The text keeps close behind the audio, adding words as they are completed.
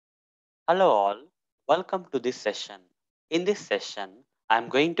Hello all, welcome to this session. In this session, I am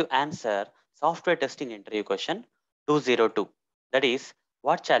going to answer software testing interview question 202. That is,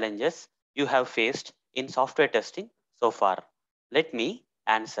 what challenges you have faced in software testing so far? Let me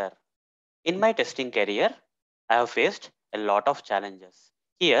answer. In my testing career, I have faced a lot of challenges.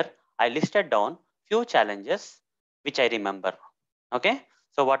 Here, I listed down few challenges which I remember. Okay,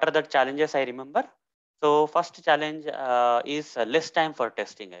 so what are the challenges I remember? So first challenge is less time for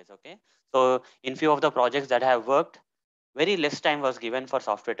testing, guys. Okay, so in few of the projects that I have worked, very less time was given for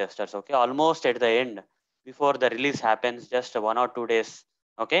software testers. Okay, almost at the end before the release happens, just 1 or 2 days.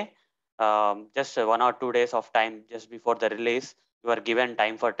 Okay, just 1 or 2 days of time just before the release, you are given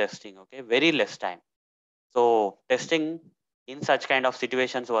time for testing. Okay, very less time. So testing in such kind of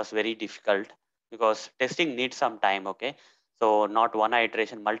situations was very difficult because testing needs some time. Okay, so not one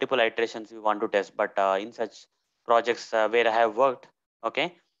iteration, multiple iterations we want to test, but in such projects where I have worked,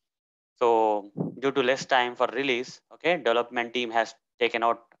 okay, so due to less time for release, okay, development team has taken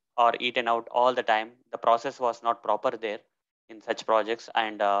out or eaten out all the time. The process was not proper there in such projects,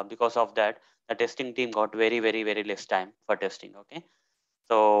 and because of that, the testing team got very less time for testing. Okay,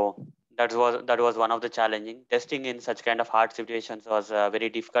 so that was one of the challenging. Testing in such kind of hard situations was very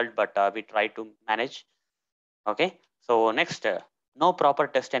difficult, but we tried to manage. Okay, so next, no proper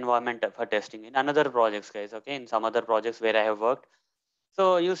test environment for testing in another projects, guys. Okay, in some other projects where I have worked,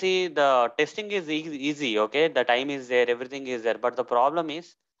 so you see the testing is easy, okay? The time is there, everything is there, but the problem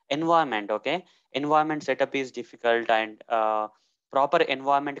is environment, okay? Environment setup is difficult and proper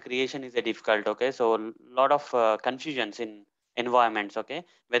environment creation is a difficult, okay? So lot of confusions in environments, okay?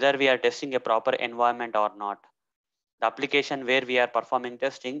 Whether we are testing a proper environment or not. The application where we are performing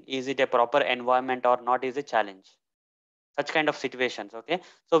testing, is it a proper environment or not is a challenge. Such kind of situations, okay?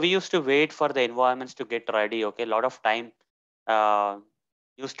 So we used to wait for the environments to get ready, okay? A lot of time uh,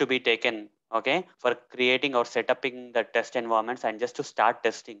 used to be taken, okay, for creating or setuping the test environments and just to start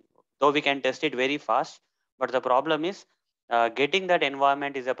testing. Though we can test it very fast, but the problem is getting that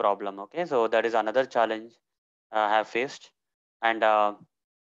environment is a problem. Okay, so that is another challenge I have faced. And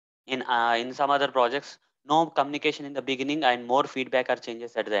in some other projects, no communication in the beginning and more feedback or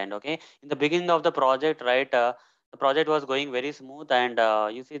changes at the end. Okay, in the beginning of the project, right, the project was going very smooth, and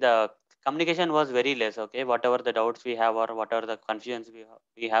you see the communication was very less. Okay, whatever the doubts we have or whatever the confusions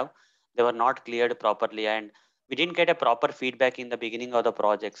we have, they were not cleared properly, and we didn't get a proper feedback in the beginning of the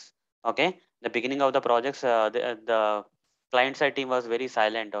projects. Okay, the beginning of the projects, the client side team was very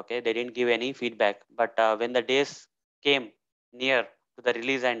silent. Okay, they didn't give any feedback, but when the days came near to the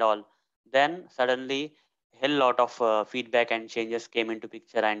release and all, then suddenly hell lot of feedback and changes came into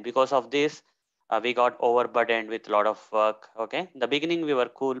picture, and because of this, we got overburdened with a lot of work. Okay, in the beginning we were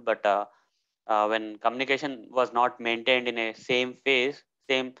cool, but when communication was not maintained in a same phase,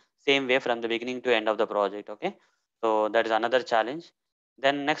 same way from the beginning to end of the project. Okay, so that is another challenge.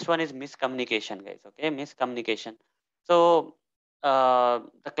 Then next one is miscommunication, guys. Okay, miscommunication. So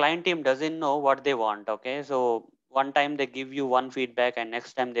the client team doesn't know what they want. Okay, so one time they give you one feedback and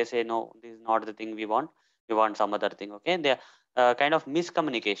next time they say no, this is not the thing we want, we want some other thing. Okay, they kind of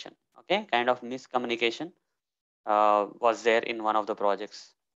miscommunication. Okay, kind of miscommunication was there in one of the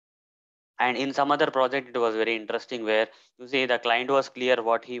projects. And in some other project it was very interesting where you see the client was clear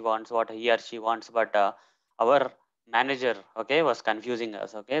what he wants, what he or she wants, but our manager, okay, was confusing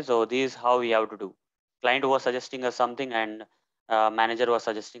us. Okay, so this is how we have to do. Client was suggesting us something, and manager was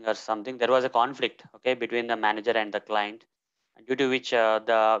suggesting us something. There was a conflict, okay, between the manager and the client, due to which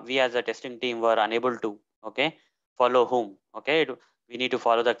the we as a testing team were unable to, okay, follow whom. Okay, we need to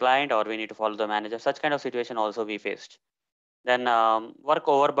follow the client or we need to follow the manager. Such kind of situation also we faced. Then work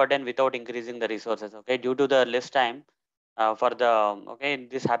overburden without increasing the resources. Okay, due to the less time for the okay,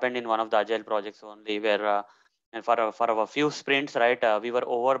 this happened in one of the agile projects only, where and for a few sprints, right, we were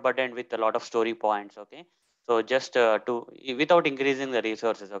overburdened with a lot of story points. Okay, so just to without increasing the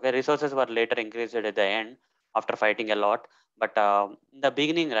resources. Okay, resources were later increased at the end after fighting a lot, but in the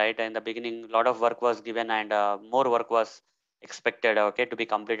beginning, right, in the beginning a lot of work was given, and more work was expected, okay, to be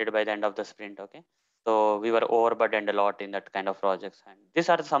completed by the end of the sprint. Okay, so we were overburdened a lot in that kind of projects, and these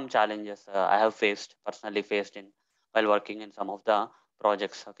are some challenges I have faced, personally faced in while working in some of the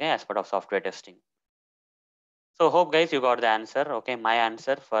projects. Okay, as part of software testing. So hope guys you got the answer. Okay, my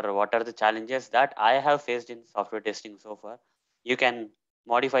answer for what are the challenges that I have faced in software testing so far. You can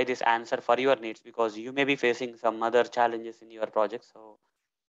modify this answer for your needs because you may be facing some other challenges in your project. So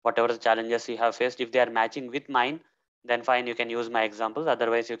whatever the challenges you have faced, if they are matching with mine, then fine, you can use my examples.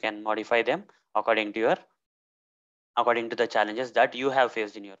 Otherwise, you can modify them according to your according to the challenges that you have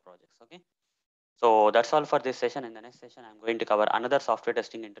faced in your projects. Okay, So that's all for this session. In the next session, I'm going to cover another software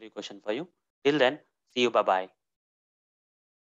testing interview question for you. Till then, see you. Bye bye.